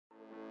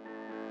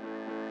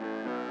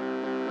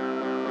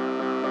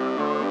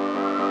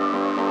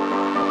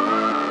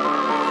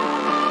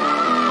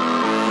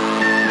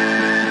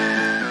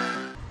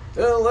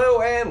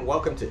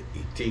welcome to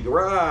ET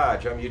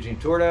Garage. I'm Eugene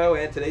Tordo,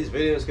 and today's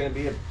video is going to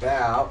be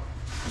about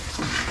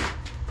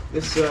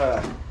this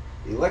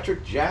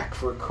electric jack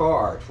for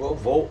car.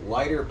 12-volt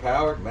lighter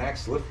powered,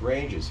 max lift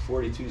range is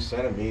 42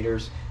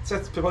 centimeters. It's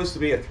supposed to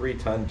be a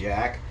 3-ton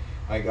jack.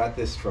 I got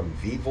this from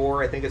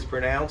Vevor, I think it's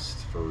pronounced,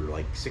 for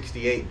like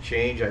 68 and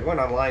change. I went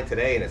online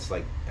today and it's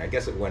like, I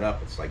guess it went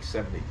up, it's like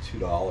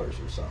 $72 or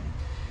something.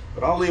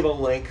 But I'll leave a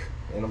link,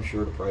 and I'm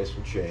sure the price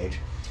will change.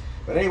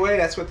 But anyway,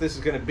 that's what this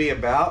is going to be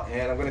about,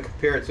 and I'm going to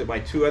compare it to my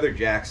two other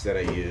jacks that I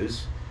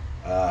use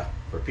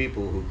for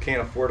people who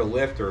can't afford a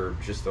lift or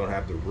just don't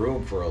have the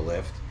room for a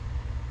lift.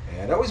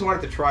 And I always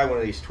wanted to try one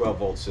of these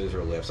 12-volt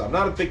scissor lifts. I'm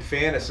not a big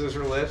fan of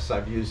scissor lifts.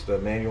 I've used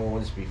manual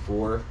ones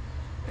before,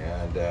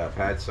 and I've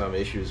had some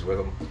issues with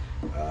them.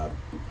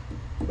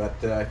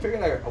 But I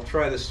figured I'll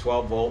try this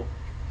 12-volt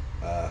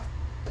and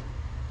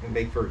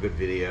make for a good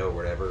video or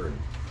whatever. And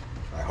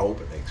I hope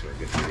it makes for a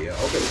good video. I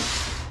hope it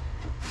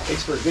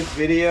makes for a good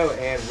video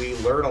and we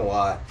learn a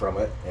lot from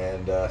it.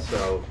 And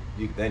so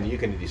then you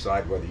can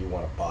decide whether you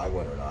want to buy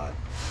one or not,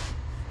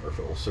 or if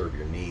it will serve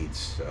your needs.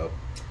 So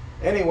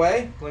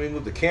anyway, let me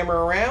move the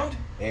camera around.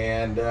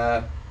 And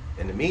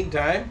in the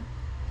meantime,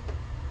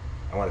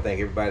 I want to thank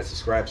everybody that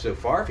subscribed so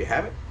far. If you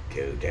haven't,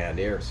 go down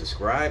there and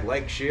subscribe,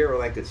 like, share,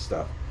 all that good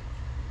stuff.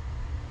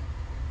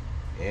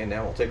 And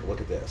now we'll take a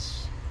look at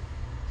this.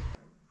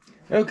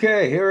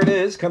 Okay, here it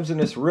is. Comes in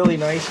this really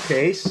nice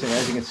case, and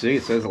as you can see,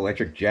 it says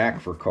electric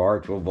jack for car,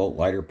 12-volt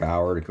lighter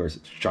powered. Of course,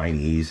 it's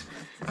Chinese.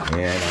 And on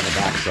the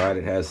back side,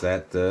 it has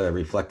that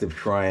reflective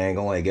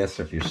triangle. I guess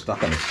if you're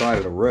stuck on the side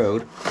of the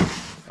road,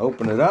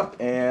 open it up,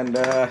 and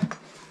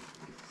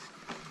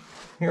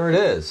here it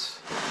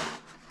is.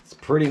 It's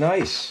pretty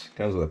nice.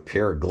 Comes with a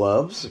pair of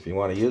gloves if you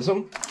want to use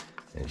them.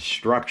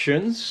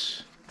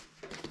 Instructions.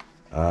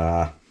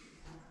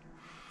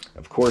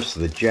 Of course,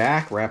 the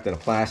jack wrapped in a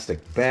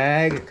plastic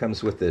bag. It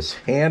comes with this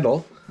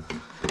handle,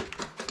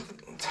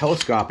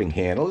 telescoping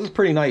handle. This is a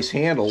pretty nice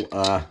handle.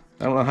 I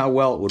don't know how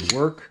well it would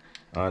work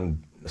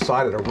on the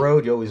side of the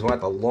road. You always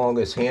want the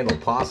longest handle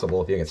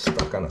possible if you get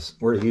stuck on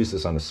where to use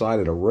this on the side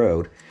of the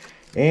road.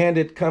 And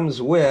it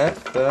comes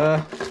with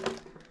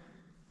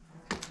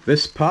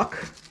this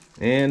puck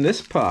and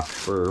this puck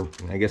for,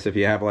 I guess, if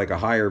you have like a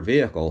higher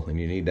vehicle and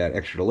you need that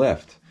extra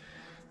lift.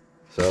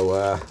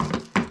 So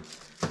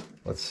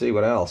let's see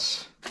what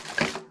else.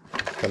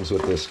 Comes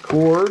with this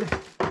cord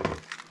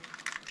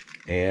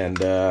and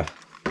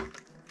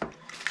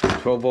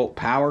 12-volt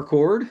power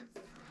cord,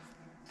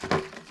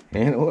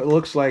 and it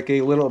looks like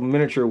a little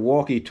miniature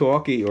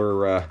walkie-talkie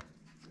or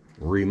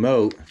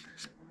remote.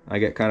 I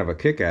get kind of a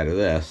kick out of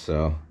this,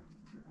 so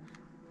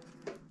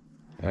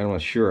I'm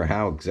not sure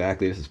how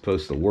exactly this is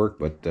supposed to work,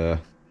 but I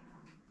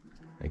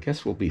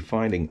guess we'll be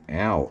finding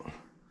out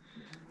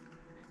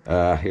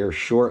here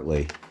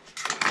shortly.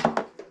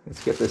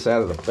 Let's get this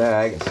out of the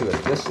bag and see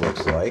what this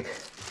looks like.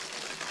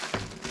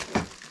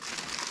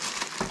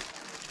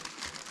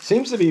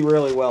 Seems to be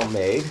really well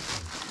made.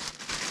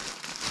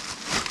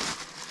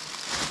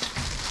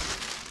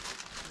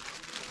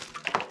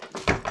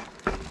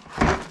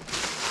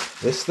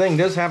 This thing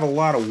does have a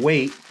lot of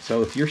weight,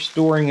 so if you're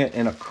storing it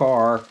in a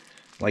car,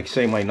 like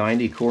say my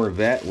 90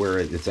 Corvette, where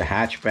it's a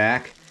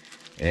hatchback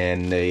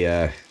and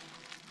the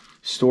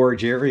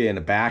storage area in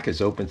the back is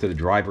open to the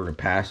driver and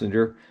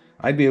passenger,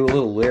 I'd be a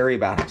little leery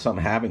about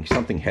having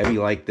something heavy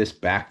like this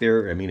back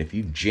there. I mean, if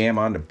you jam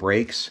on the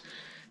brakes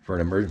for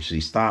an emergency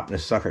stop and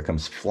this sucker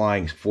comes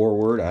flying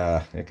forward,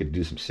 it could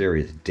do some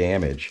serious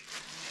damage.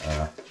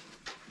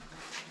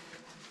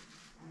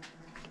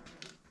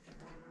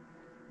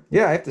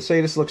 Yeah, I have to say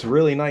this looks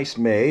really nice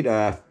made.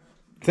 The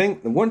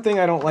one thing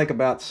I don't like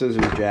about scissor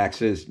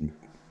jacks is,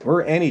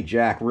 or any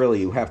jack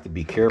really you have to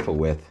be careful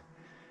with,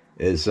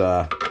 is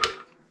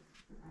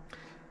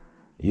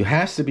you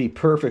has to be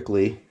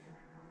perfectly,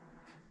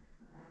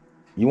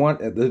 you want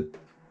the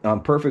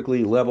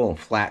perfectly level and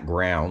flat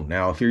ground.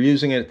 Now, if you're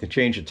using it to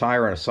change a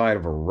tire on the side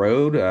of a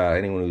road,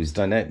 anyone who's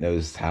done that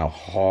knows how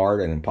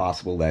hard and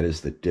impossible that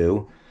is to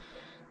do.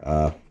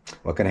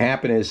 What can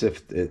happen is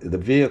if the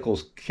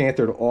vehicle's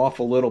cantered off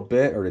a little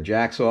bit or the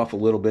jack's off a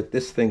little bit,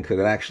 this thing could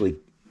actually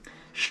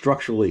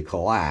structurally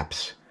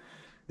collapse.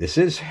 This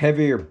is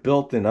heavier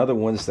built than other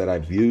ones that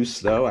I've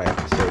used, though, I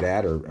have to say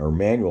that, or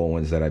manual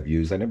ones that I've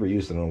used. I never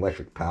used an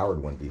electric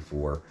powered one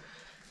before,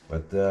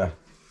 but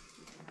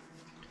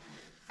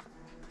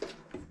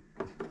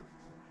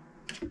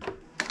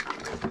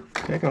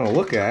taking a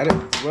look at it,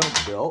 it's well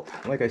built.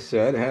 Like I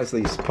said, it has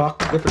these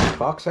different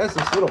pucks. It has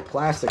this little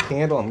plastic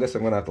handle. I guess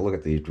I'm going to have to look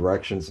at these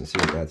directions and see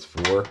what that's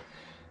for.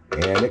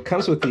 And it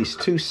comes with these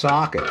two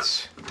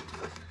sockets.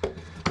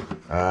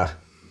 Let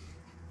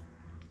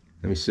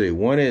me see.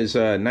 One is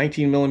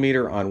 19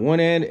 millimeter on one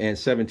end and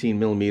 17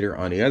 millimeter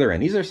on the other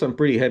end. These are some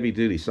pretty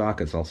heavy-duty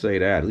sockets, I'll say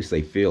that. At least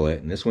they feel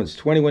it. And this one's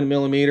 21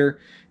 millimeter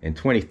and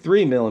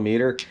 23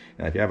 millimeter.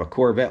 Now, if you have a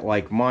Corvette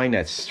like mine,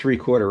 that's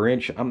 3/4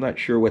 inch. I'm not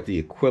sure what the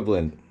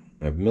equivalent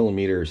of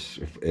millimeters,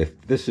 if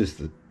this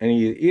is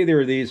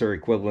either of these are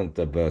equivalent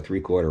of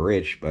 3/4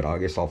 inch, but I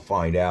guess I'll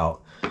find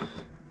out.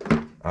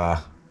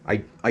 I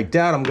I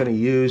doubt I'm going to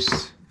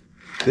use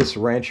this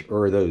wrench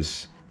or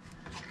those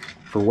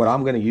for what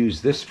I'm going to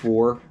use this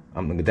for.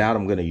 I doubt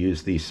I'm going to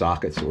use these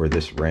sockets or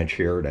this wrench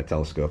here, that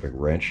telescopic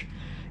wrench.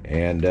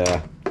 And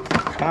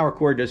power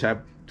cord does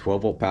have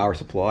 12-volt power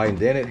supply, and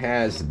then it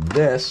has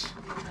this,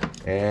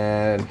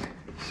 and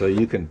so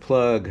you can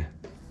plug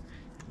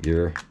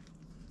your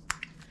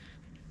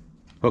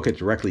hook it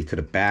directly to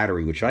the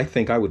battery, which I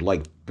think I would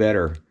like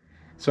better,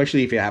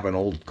 especially if you have an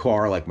old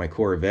car like my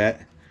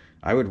Corvette.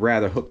 I would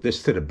rather hook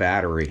this to the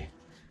battery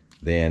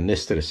than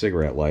this to the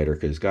cigarette lighter,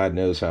 because God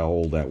knows how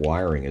old that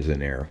wiring is in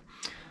there.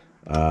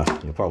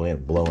 You'll probably end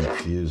up blowing a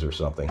fuse or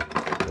something.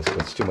 This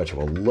puts too much of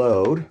a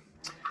load.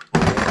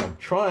 And I'm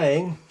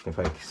trying, if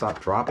I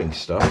stop dropping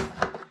stuff,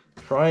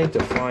 trying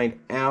to find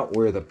out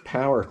where the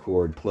power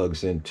cord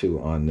plugs into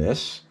on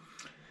this.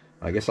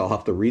 I guess I'll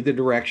have to read the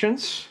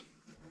directions,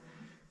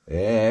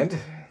 and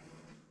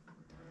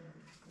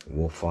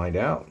we'll find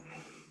out.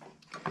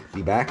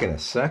 Be back in a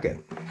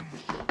second.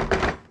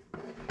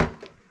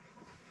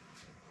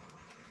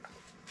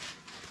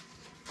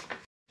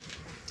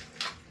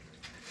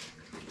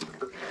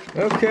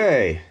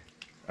 Okay,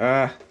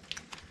 I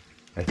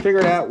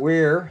figured out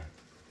where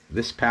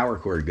this power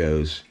cord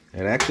goes.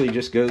 It actually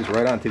just goes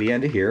right onto the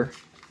end of here,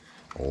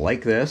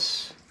 like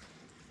this.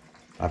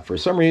 For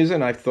some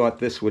reason, I thought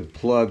this would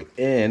plug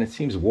in. It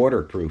seems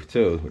waterproof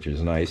too, which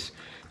is nice.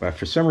 But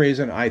for some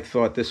reason, I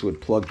thought this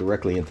would plug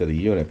directly into the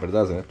unit, but it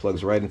doesn't. It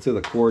plugs right into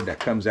the cord that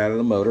comes out of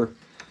the motor.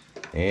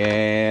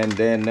 And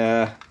then,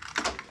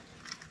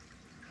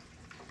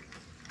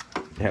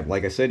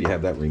 like I said, you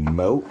have that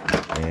remote,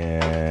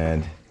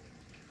 and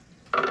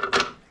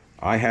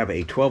I have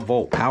a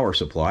 12-volt power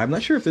supply. I'm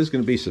not sure if this is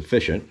going to be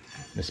sufficient,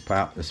 this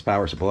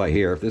power supply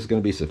here, if this is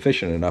going to be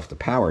sufficient enough to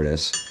power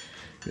this.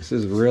 This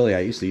is really, I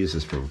used to use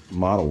this for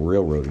model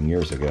railroading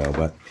years ago,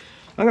 but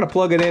I'm going to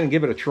plug it in and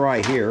give it a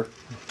try here.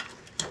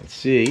 Let's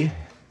see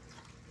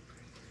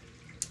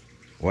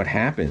what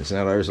happens.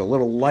 Now there's a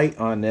little light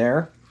on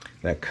there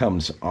that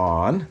comes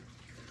on.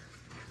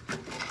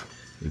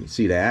 You can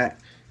see that.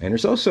 And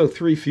there's also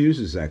 3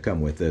 fuses that come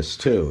with this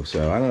too.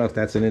 So I don't know if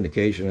that's an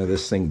indication of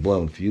this thing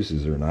blowing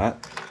fuses or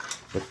not.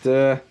 But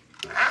yeah,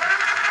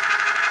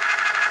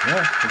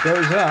 it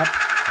goes up.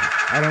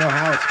 I don't know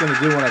how it's going to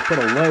do when I put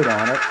a load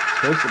on it.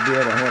 It's supposed to be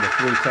able to handle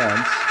 3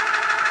 tons.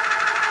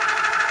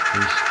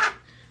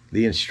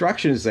 The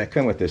instructions that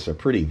come with this are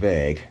pretty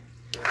vague.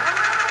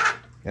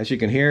 As you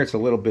can hear, it's a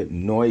little bit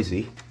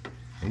noisy.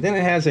 And then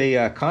it has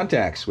a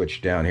contact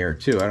switch down here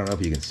too. I don't know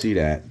if you can see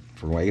that.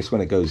 I guess when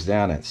it goes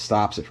down, it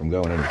stops it from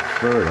going any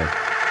further.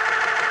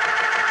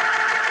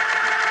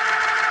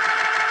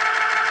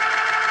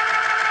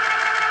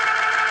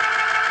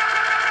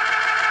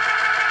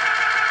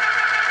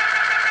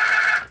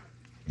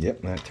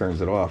 Yep, that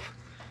turns it off.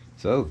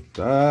 So,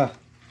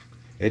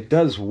 it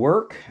does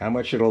work. How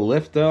much it'll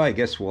lift, though, I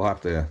guess we'll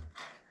have to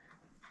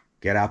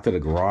get out to the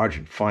garage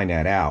and find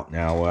that out.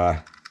 Now,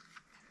 I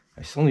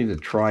still need to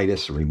try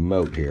this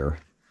remote here.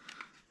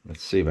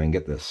 Let's see if I can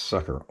get this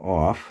sucker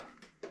off.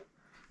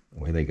 The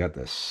way they got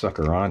this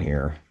sucker on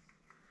here.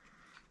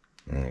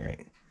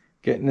 Alright.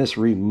 Getting this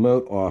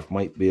remote off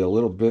might be a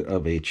little bit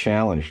of a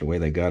challenge, the way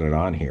they got it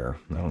on here.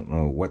 I don't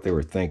know what they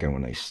were thinking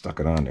when they stuck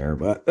it on there,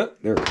 but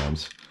there it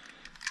comes.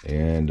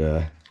 And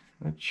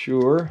not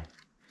sure.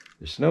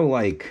 There's no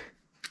like...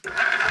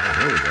 Oh,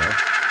 there we go.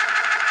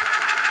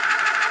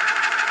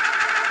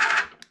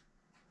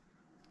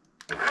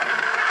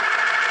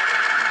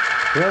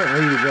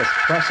 Apparently you just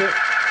press it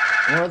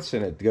once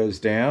and it goes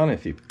down.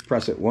 If you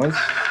press it once,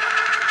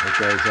 it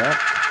goes up.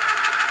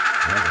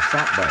 And has a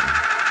stop button.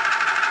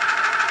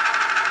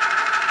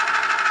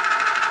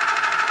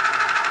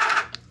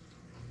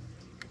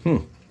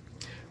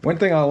 One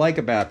thing I like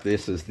about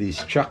this is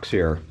these chucks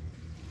here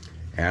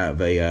have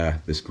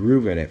this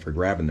groove in it for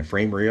grabbing the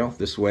frame rail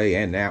this way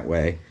and that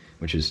way,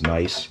 which is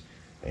nice.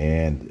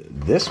 And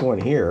this one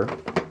here,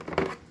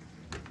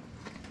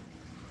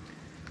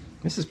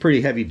 this is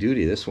pretty heavy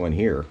duty, this one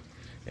here,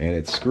 and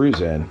it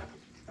screws in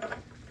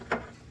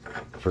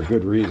for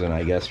good reason,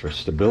 I guess, for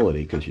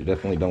stability, because you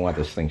definitely don't want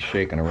this thing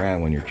shaking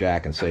around when you're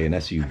jacking, say, an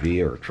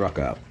SUV or a truck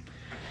up.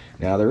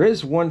 Now, there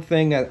is one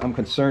thing that I'm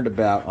concerned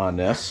about on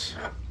this,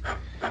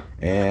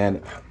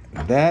 and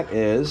that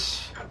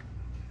is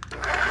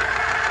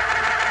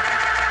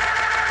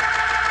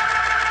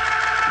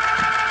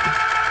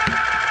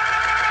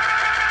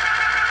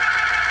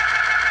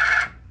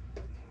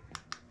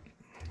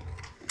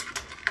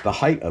the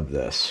height of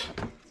this.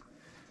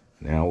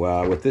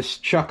 Now, with this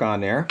chuck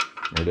on there,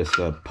 or this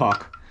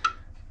puck,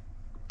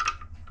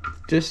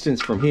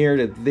 distance from here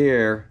to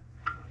there,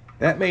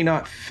 that may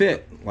not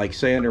fit, like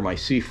say under my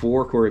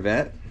C4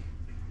 Corvette.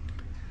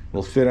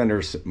 Will fit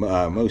under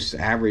most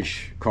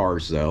average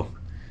cars though.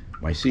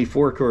 My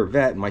C4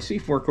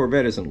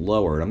 Corvette isn't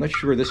lowered. I'm not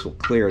sure this will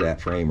clear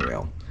that frame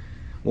rail.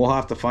 We'll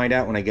have to find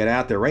out when I get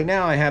out there. Right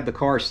now I have the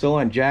car still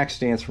on jack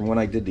stands from when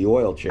I did the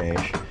oil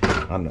change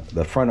on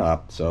the front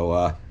up.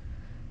 So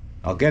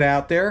I'll get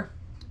out there.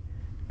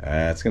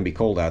 It's going to be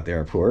cold out there,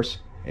 of course.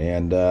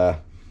 And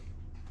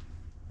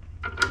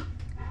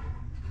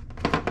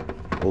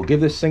we'll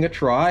give this thing a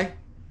try,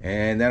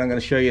 and then I'm going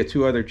to show you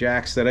 2 other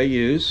jacks that I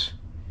use,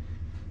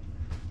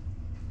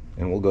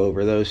 and we'll go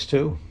over those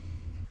too.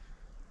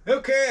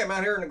 Okay, I'm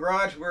out here in the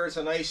garage where it's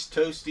a nice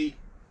toasty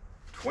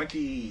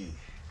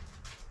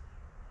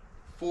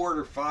 24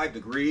 or 5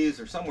 degrees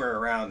or somewhere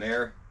around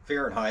there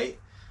Fahrenheit,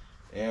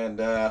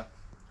 and I'm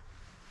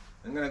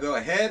going to go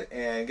ahead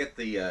and get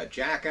the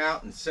jack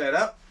out and set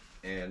up,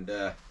 and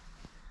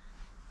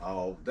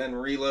I'll then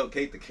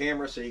relocate the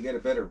camera so you get a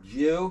better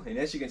view. And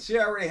as you can see,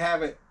 I already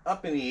have it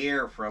up in the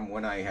air from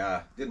when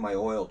I did my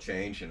oil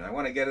change, and I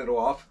want to get it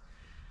off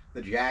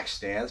the jack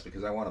stands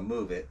because I want to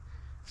move it.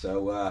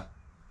 So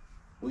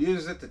we'll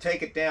use it to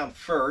take it down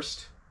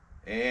first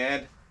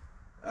and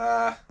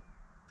get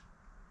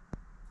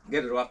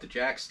it off the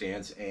jack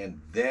stands, and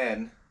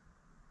then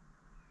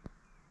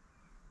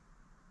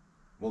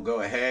we'll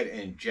go ahead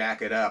and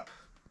jack it up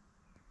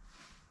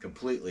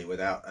completely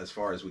without, as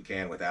far as we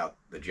can, without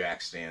the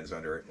jack stands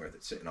under it, where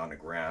it's sitting on the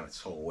ground,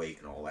 its whole weight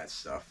and all that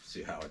stuff.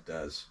 See how it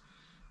does.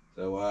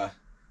 So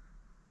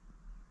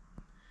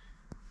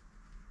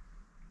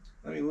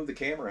let me move the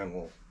camera and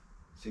we'll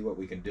see what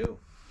we can do.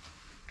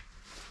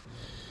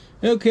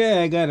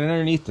 Okay, I got it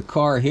underneath the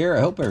car here.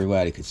 I hope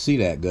everybody could see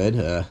that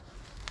good.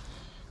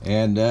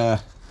 And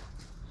got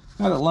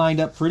it lined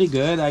up pretty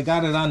good. I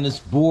got it on this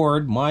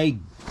board. My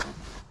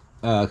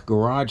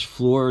garage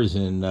floor is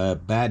in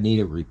bad need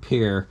of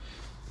repair.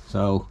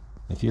 So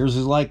if yours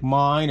is like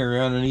mine,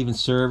 or on an uneven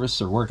surface,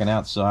 or working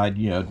outside,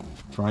 you know,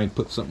 try and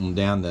put something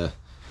down to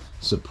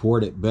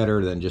support it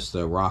better than just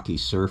a rocky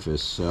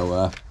surface. So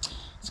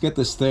let's get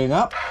this thing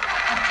up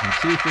and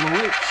see if it'll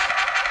reach.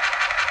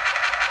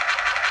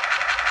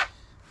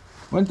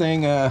 One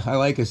thing I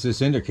like is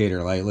this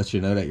indicator light. Lets you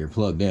know that you're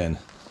plugged in.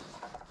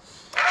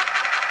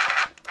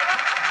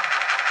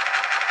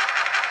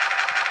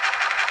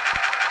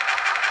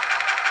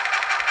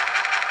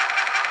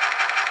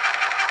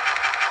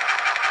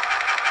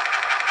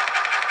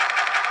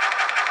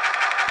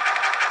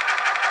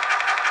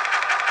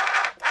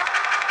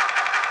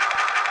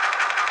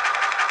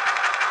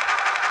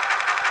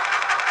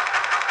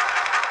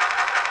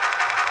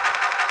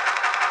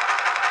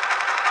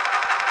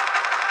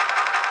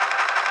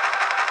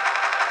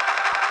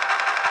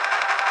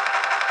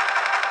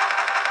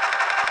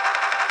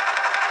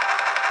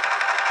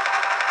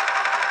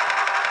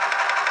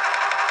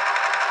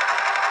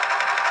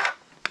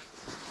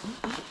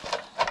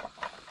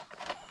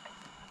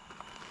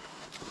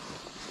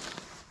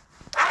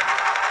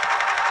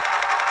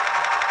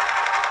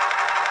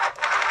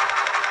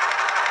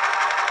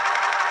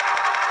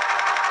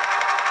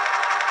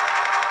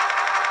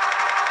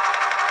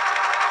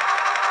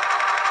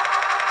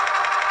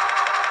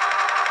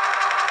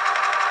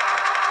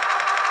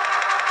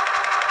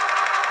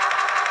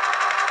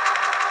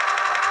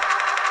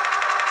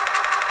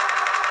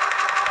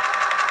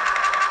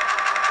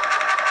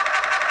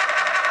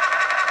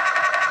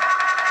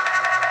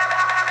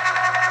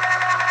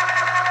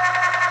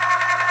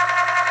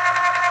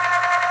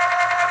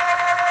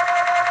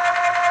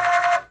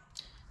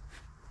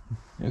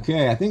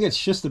 Okay, I think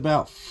it's just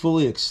about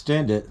fully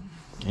extended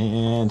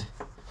and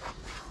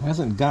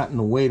hasn't gotten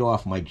the weight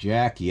off my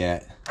jack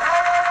yet.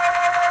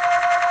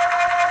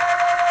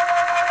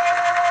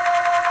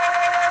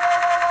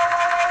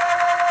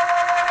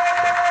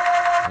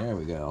 There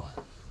we go.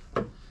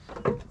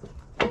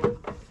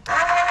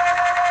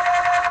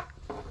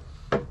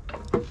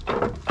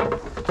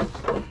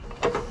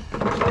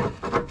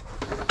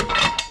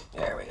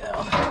 There we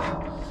go.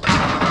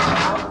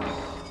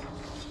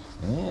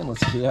 And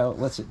let's see how it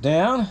lets it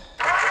down.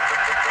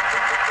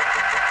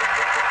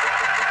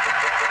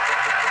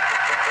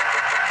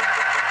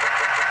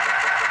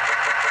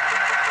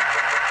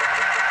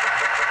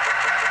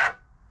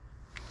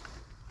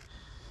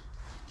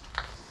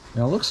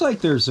 Now it looks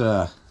like there's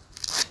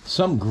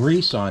some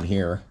grease on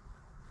here,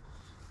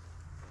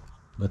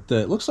 but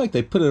it looks like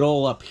they put it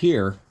all up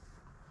here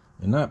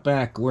and not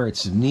back where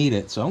it's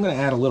needed. So I'm going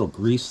to add a little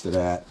grease to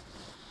that.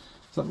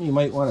 Something you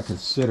might want to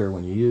consider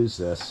when you use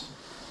this.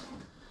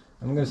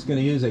 I'm just going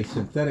to use a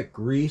synthetic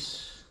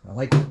grease. I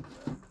like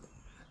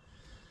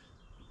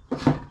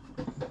the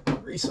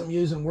grease I'm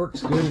using,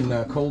 works good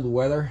in cold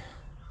weather.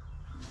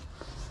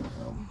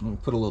 I'm going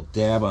to put a little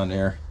dab on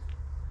there.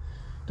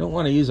 Don't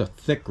want to use a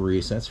thick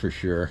grease, that's for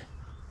sure.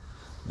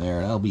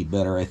 There, that'll be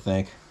better, I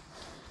think.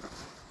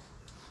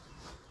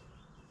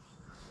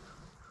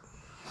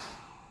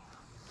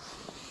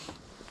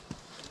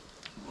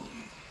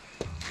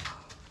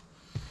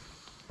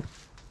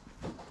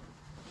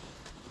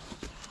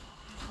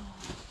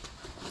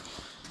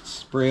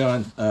 Spray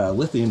on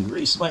lithium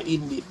grease might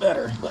even be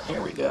better, but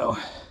here we go.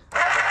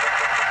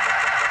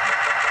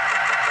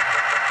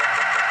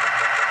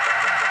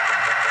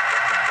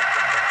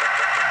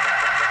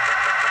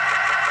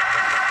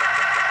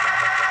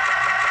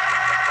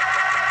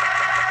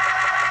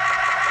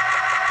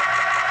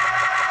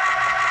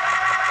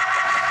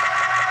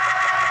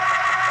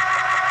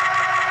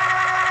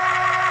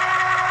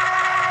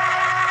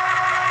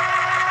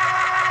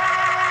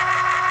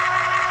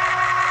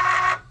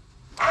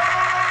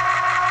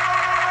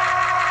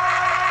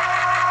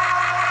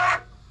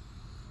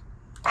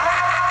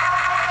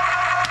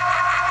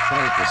 But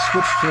I have to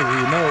switch to the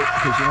remote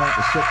because you don't have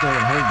to sit there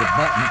and hold the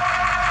button.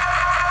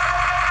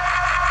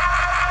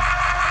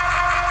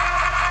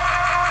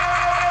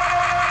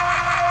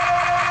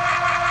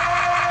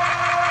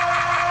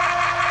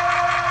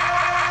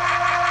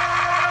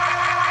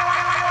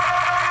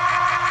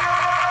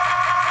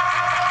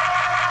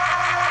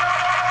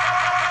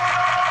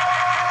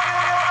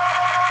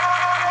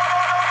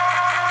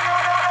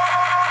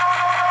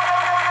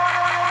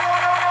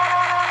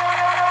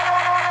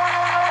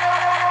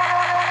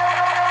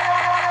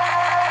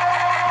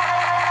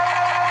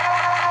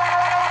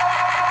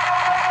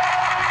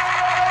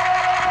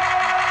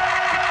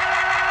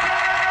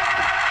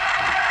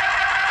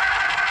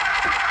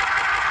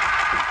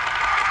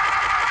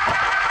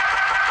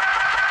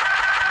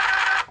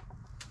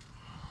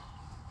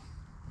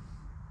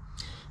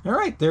 All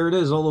right, there it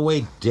is all the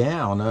way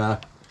down. Now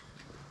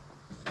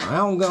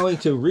I'm going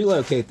to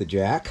relocate the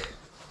jack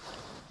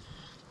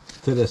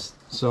to this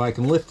so I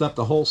can lift up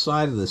the whole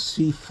side of the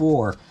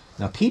C4.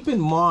 Now keep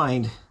in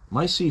mind,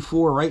 my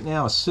C4 right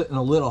now is sitting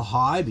a little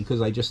high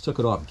because I just took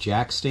it off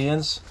jack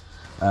stands.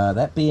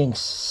 That being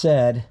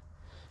said,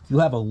 if you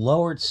have a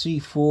lowered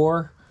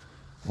C4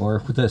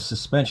 or with the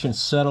suspension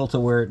settled to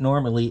where it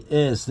normally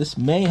is, this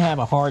may have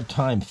a hard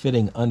time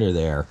fitting under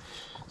there.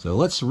 So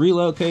let's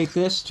relocate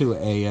this to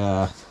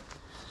a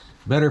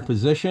better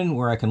position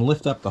where I can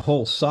lift up the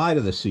whole side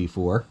of the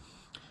C4,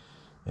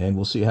 and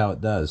we'll see how it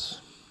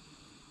does.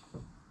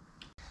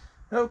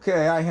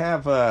 Okay, I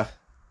have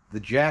the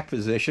jack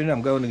position.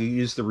 I'm going to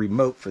use the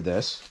remote for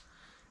this,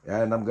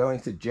 and I'm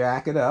going to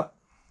jack it up,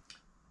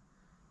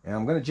 and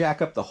I'm going to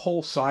jack up the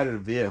whole side of the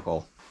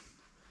vehicle,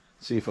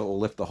 see if it will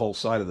lift the whole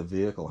side of the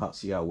vehicle,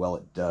 see how well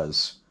it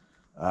does.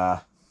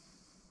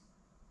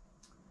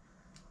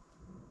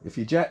 If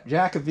you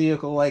jack a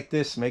vehicle like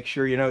this, make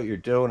sure you know what you're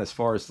doing as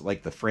far as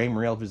like the frame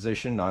rail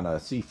position on a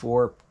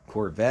C4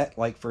 Corvette,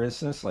 like for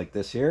instance, like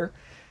this here.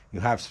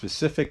 You have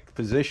specific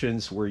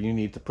positions where you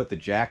need to put the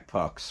jack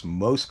pucks.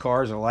 Most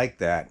cars are like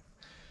that.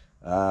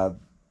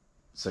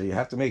 So you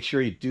have to make sure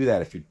you do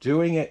that. If you're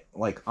doing it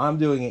like I'm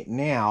doing it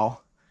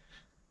now,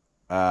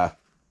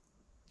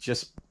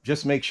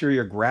 just make sure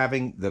you're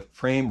grabbing the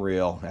frame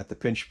rail at the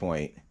pinch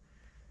point.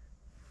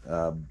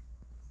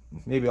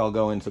 Maybe I'll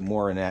go into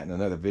more in that in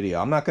another video.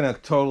 I'm not going to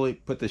totally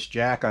put this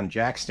jack on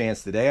jack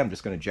stands today. I'm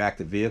just going to jack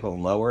the vehicle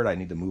and lower it. I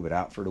need to move it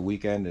out for the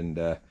weekend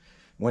and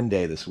one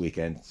day this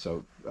weekend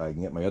so I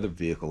can get my other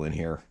vehicle in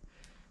here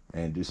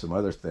and do some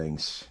other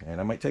things. And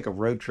I might take a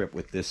road trip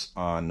with this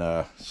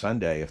on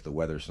Sunday if the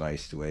weather's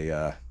nice to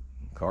a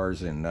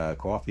cars and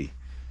coffee.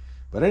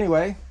 But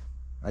anyway,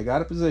 I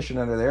got a position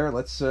under there.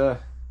 Let's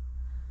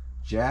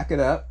jack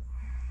it up.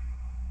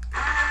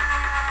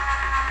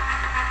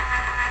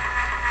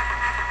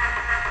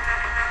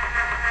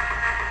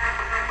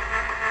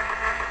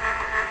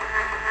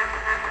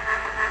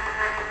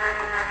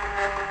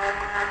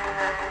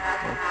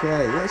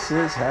 Okay, this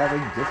is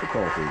having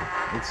difficulty.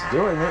 It's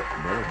doing it,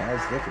 but it has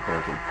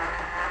difficulty.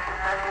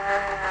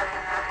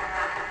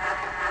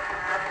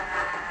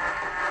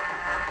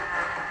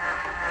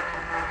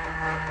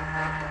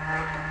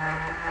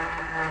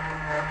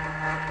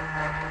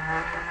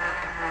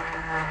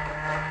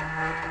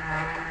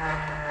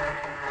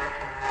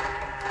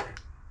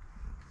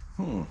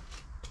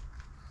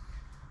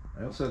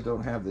 I also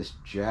don't have this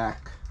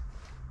jack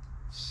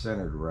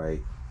centered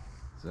right.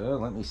 So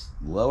let me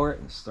lower it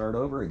and start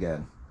over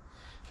again.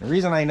 The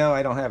reason I know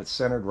I don't have it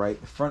centered right,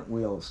 the front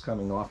wheel is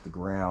coming off the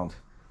ground.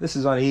 This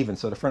is uneven,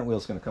 so the front wheel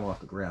is going to come off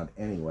the ground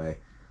anyway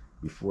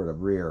before the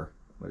rear.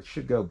 But it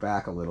should go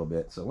back a little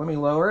bit. So let me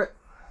lower it.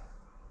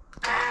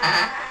 See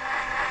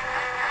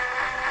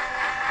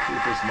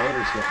if this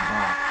motor's getting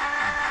hot.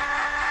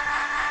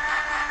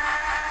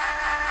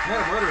 No,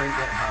 the motor ain't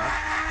getting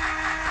hot.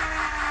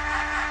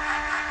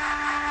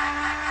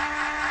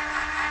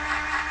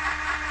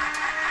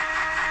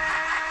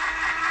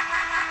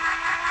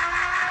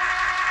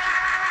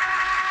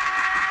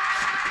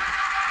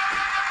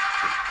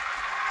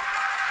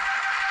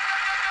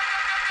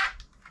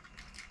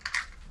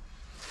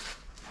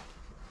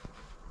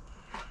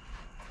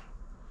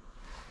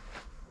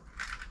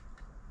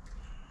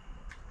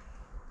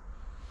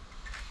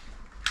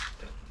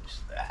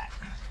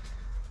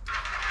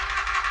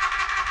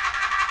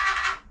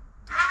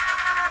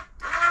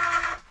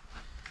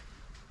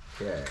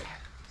 Okay,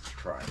 let's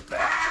try it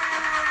back.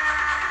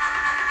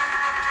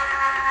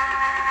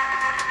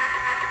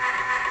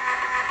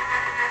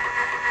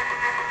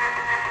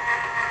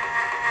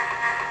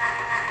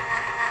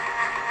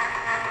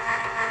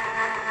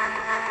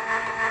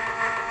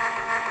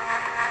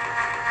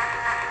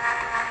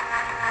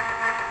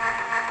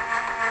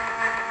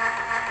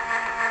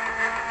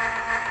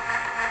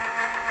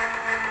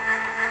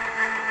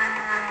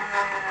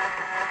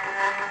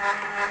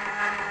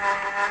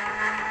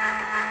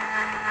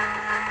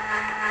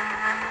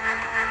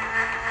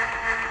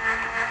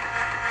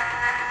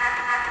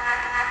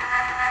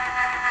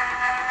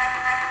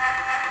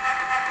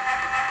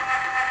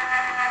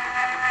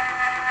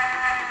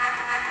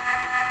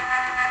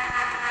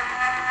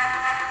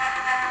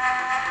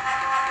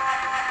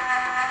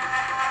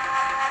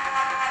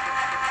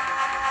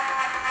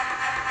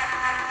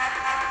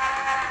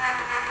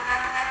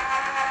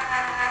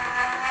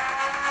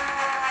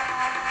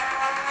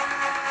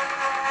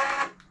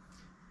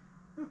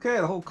 Okay,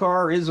 the whole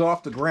car is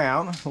off the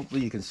ground.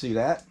 Hopefully you can see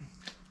that.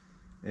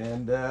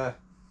 And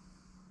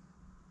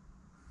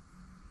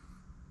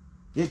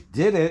it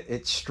did it.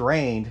 It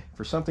strained.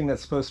 For something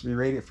that's supposed to be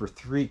rated for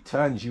 3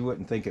 tons, you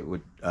wouldn't think it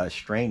would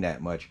strain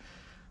that much.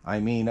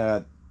 I mean,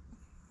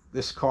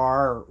 this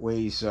car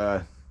weighs,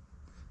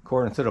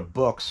 according to the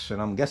books,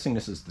 and I'm guessing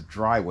this is the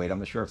dry weight. I'm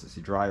not sure if it's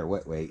the dry or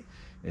wet weight.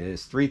 It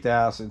is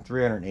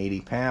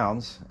 3,380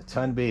 pounds, a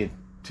ton being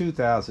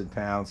 2,000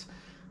 pounds.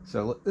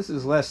 So this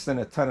is less than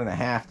 1.5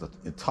 tons, the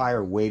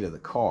entire weight of the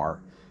car.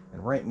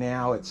 And right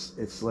now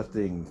it's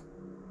lifting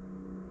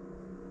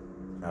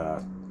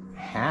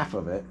half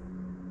of it,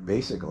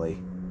 basically.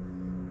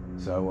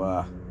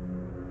 So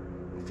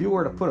if you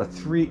were to put a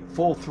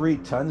full 3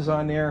 tons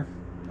on there,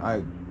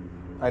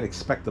 I'd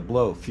expect to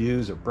blow a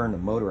fuse or burn the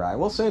motor out. I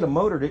will say the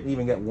motor didn't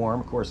even get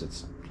warm. Of course,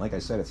 it's, like I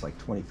said, it's like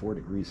 24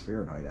 degrees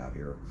Fahrenheit out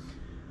here.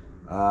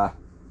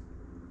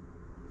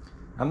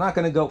 I'm not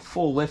going to go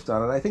full lift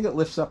on it. I think it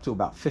lifts up to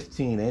about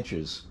 15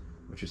 inches,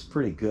 which is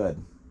pretty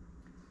good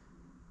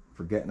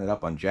for getting it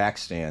up on jack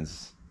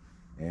stands.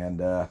 And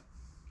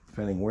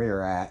depending where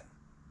you're at,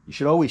 you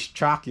should always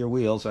chock your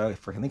wheels. I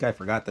think I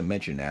forgot to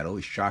mention that.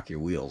 Always chock your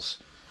wheels.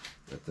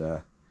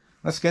 But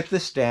let's get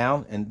this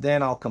down, and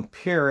then I'll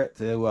compare it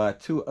to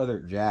 2 other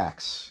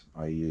jacks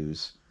I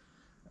use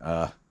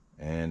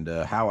and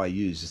how I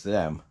use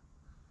them.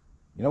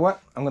 You know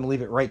what? I'm going to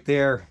leave it right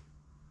there,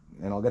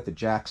 and I'll get the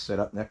jack set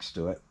up next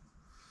to it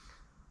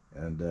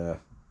and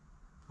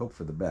hope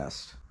for the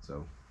best.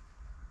 So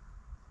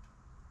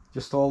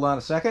just hold on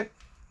a second.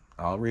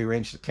 I'll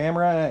rearrange the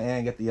camera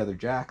and get the other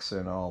jacks,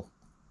 and I'll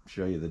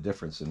show you the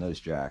difference in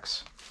those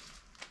jacks.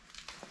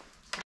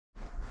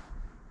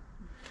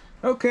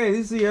 Okay,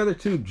 these are the other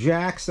 2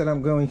 jacks that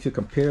I'm going to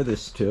compare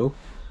this to.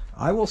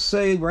 I will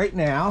say right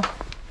now,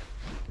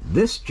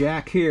 this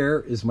jack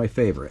here is my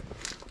favorite.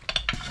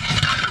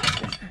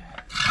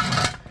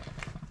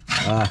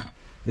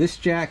 This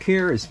jack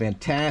here is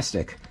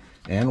fantastic.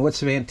 And what's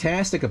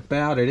fantastic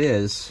about it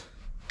is,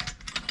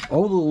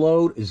 all the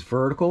load is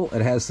vertical.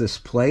 It has this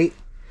plate.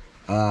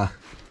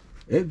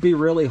 It'd be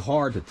really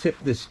hard to tip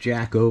this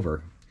jack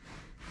over.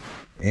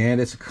 And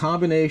it's a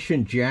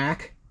combination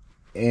jack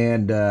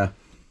and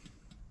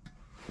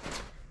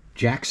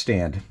jack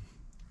stand,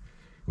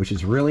 which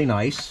is really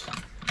nice.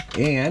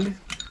 And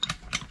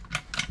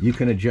you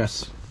can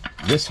adjust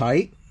this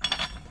height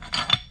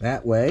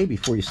that way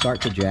before you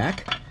start the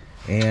jack.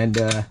 And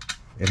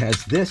it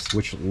has this,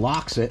 which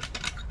locks it.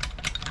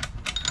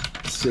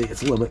 See,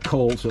 it's a little bit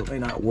cold, so it may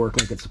not work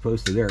like it's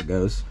supposed to. There it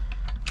goes.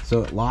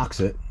 So it locks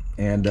it,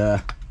 and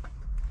I'll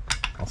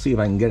see if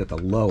I can get it to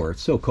lower.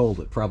 It's so cold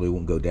it probably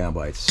won't go down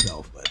by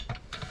itself, but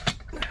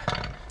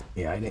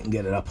yeah, I didn't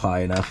get it up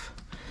high enough.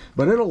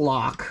 But it'll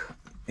lock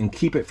and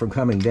keep it from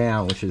coming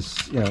down, which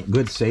is, you know, a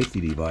good safety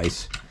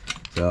device.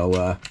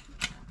 So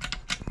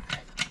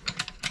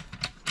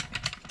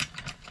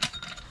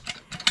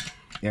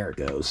there it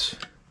goes.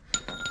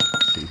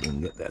 Let's see if we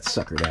can get that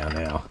sucker down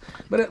now.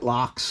 But it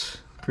locks,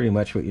 pretty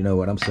much what you know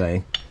what I'm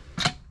saying.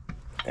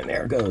 And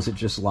there it goes. It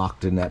just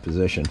locked in that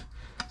position.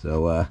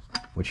 So,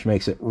 which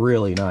makes it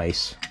really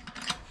nice.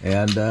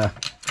 And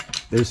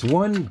there's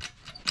one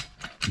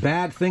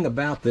bad thing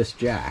about this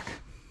jack.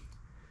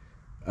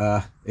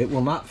 It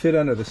will not fit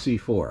under the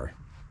C4.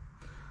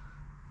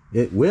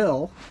 It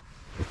will,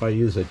 if I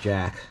use a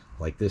jack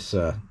like this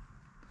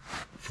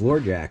floor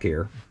jack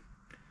here.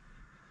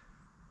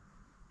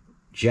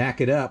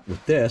 Jack it up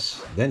with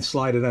this, then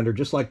slide it under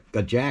just like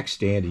a jack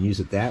stand and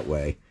use it that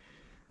way.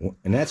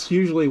 And that's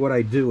usually what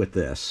I do with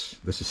this.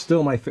 This is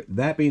still my,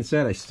 that being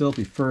said, I still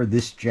prefer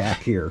this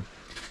jack here.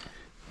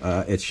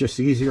 It's just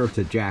easier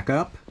to jack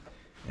up,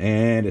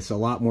 and it's a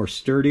lot more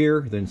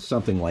sturdier than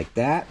something like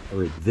that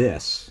or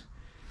this.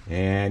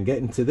 And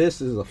getting to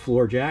this is a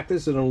floor jack.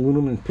 This is an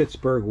aluminum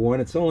Pittsburgh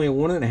one. It's only a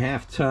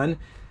 1.5 ton.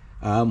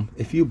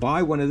 If you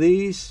buy one of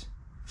these,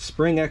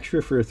 spring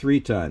extra for a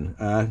 3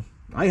 ton.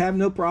 I have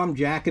no problem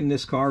jacking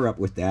this car up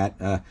with that.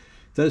 It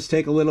does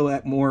take a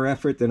little more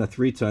effort than a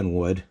 3 ton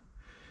would.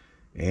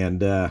 And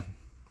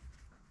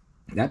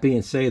that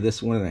being said,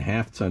 this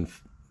 1.5 ton,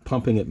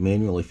 pumping it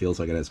manually feels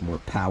like it has more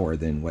power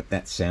than what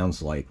that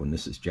sounds like when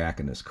this is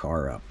jacking this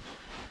car up.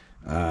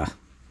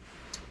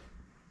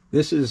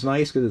 This is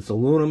nice because it's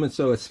aluminum, and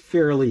so it's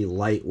fairly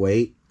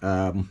lightweight.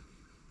 And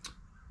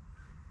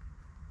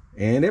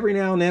every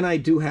now and then I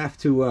do have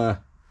to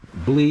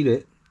bleed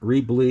it,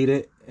 re-bleed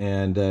it,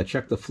 and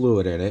check the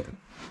fluid in it.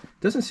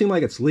 Doesn't seem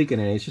like it's leaking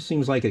in it. It just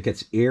seems like it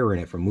gets air in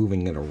it from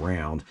moving it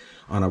around.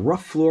 On a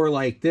rough floor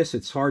like this,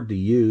 it's hard to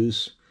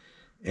use.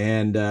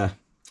 And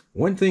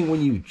one thing,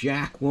 when you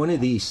jack one of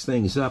these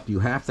things up, you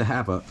have to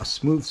have a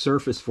smooth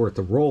surface for it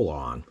to roll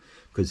on.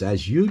 Because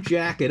as you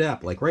jack it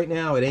up, like right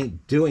now it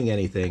ain't doing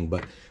anything,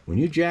 but when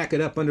you jack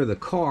it up under the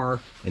car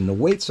and the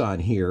weight's on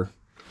here,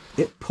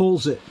 it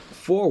pulls it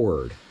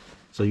forward.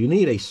 So you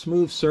need a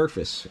smooth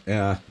surface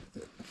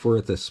for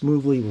it to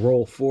smoothly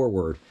roll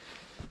forward.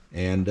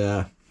 And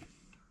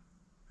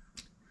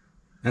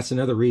that's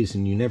another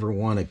reason you never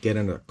want to get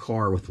in a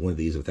car with one of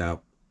these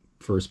without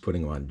first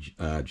putting on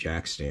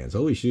jack stands.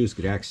 Always use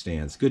jack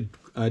stands. Good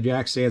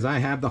jack stands. I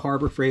have the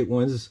Harbor Freight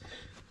ones.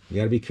 You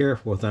got to be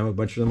careful with them. A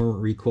bunch of them are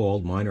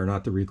recalled. Mine are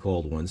not the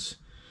recalled ones.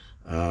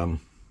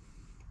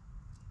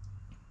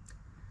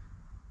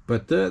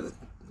 But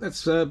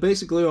that's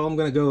basically all I'm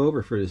going to go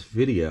over for this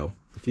video.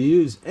 If you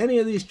use any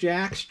of these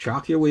jacks,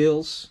 chock your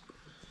wheels.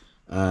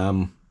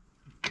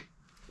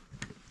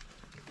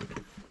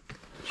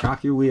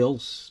 Chock your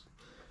wheels,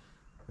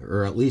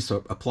 or at least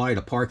apply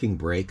the parking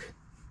brake.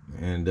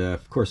 And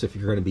of course, if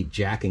you're going to be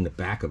jacking the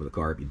back of the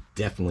car, you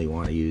definitely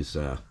want to use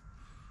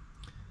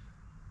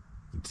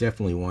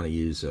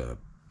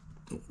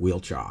wheel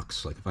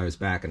chocks. Like if I was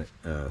backing it,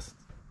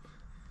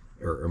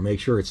 or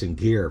make sure it's in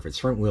gear. If it's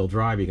front wheel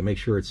drive, you can make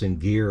sure it's in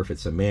gear. If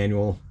it's a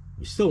manual,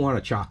 you still want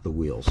to chock the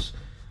wheels.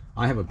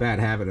 I have a bad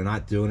habit of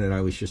not doing it. I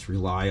always just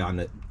rely on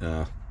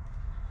the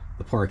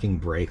parking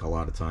brake a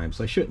lot of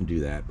times. I shouldn't do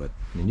that, but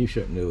you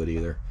shouldn't do it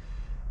either.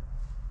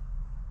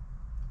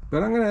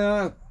 But I'm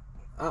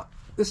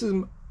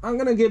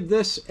gonna give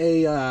this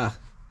a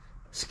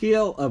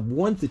scale of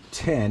 1 to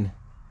 10.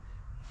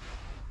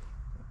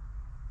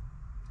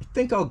 I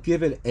think I'll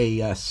give it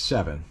a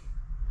 7.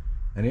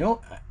 And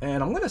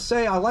I'm gonna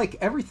say I like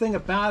everything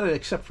about it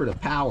except for the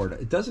power.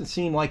 It doesn't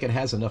seem like it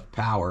has enough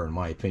power, in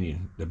my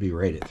opinion, to be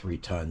rated 3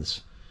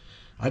 tons.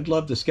 I'd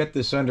love to get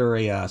this under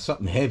a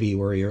something heavy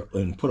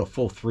and put a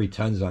full 3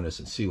 tons on this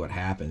and see what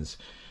happens.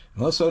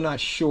 I'm also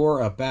not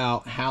sure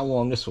about how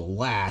long this will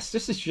last.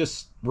 This is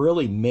just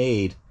really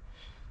made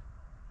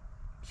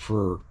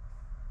for,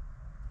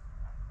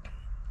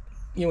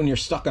 when you're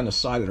stuck on the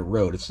side of the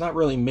road. It's not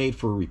really made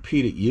for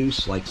repeated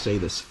use like, say,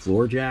 this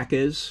floor jack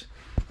is,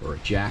 or a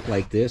jack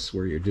like this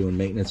where you're doing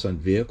maintenance on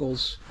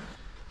vehicles.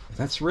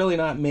 That's really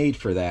not made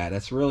for that.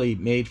 That's really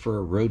made for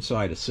a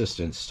roadside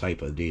assistance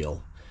type of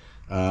deal.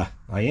 I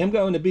am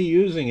going to be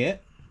using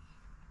it.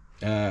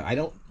 I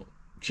don't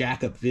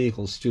jack up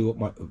vehicles too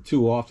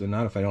often,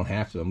 not if I don't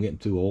have to. I'm getting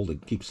too old to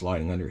keep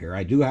sliding under here.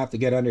 I do have to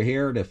get under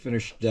here to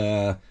finish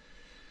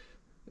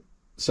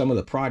some of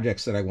the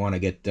projects that I want to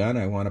get done.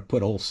 I want to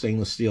put old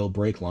stainless steel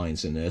brake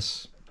lines in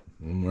this.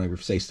 And when I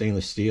say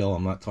stainless steel,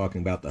 I'm not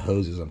talking about the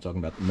hoses. I'm talking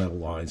about the metal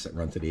lines that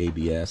run to the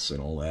ABS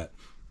and all that.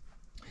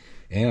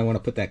 And I want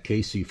to put that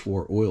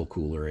KC4 oil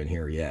cooler in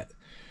here yet.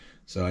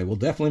 So I will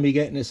definitely be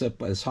getting this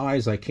up as high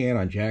as I can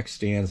on jack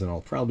stands, and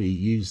I'll probably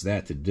use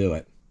that to do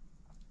it.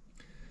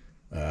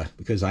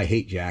 Because I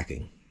hate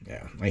jacking.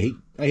 Yeah, I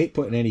hate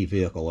putting any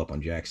vehicle up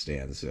on jack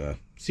stands.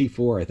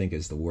 C4 I think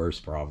is the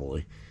worst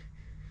probably.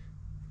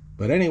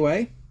 But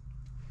anyway,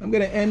 I'm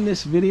going to end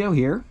this video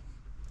here.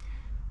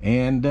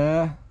 And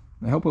I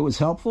hope it was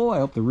helpful. I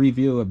hope the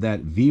review of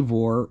that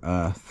Vevor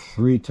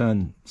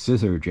 3-ton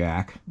scissor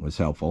jack was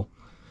helpful.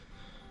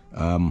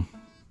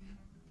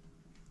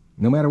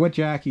 No matter what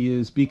jack you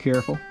use, be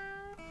careful.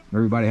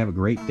 Everybody have a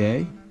great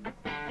day,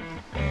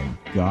 and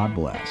God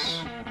bless.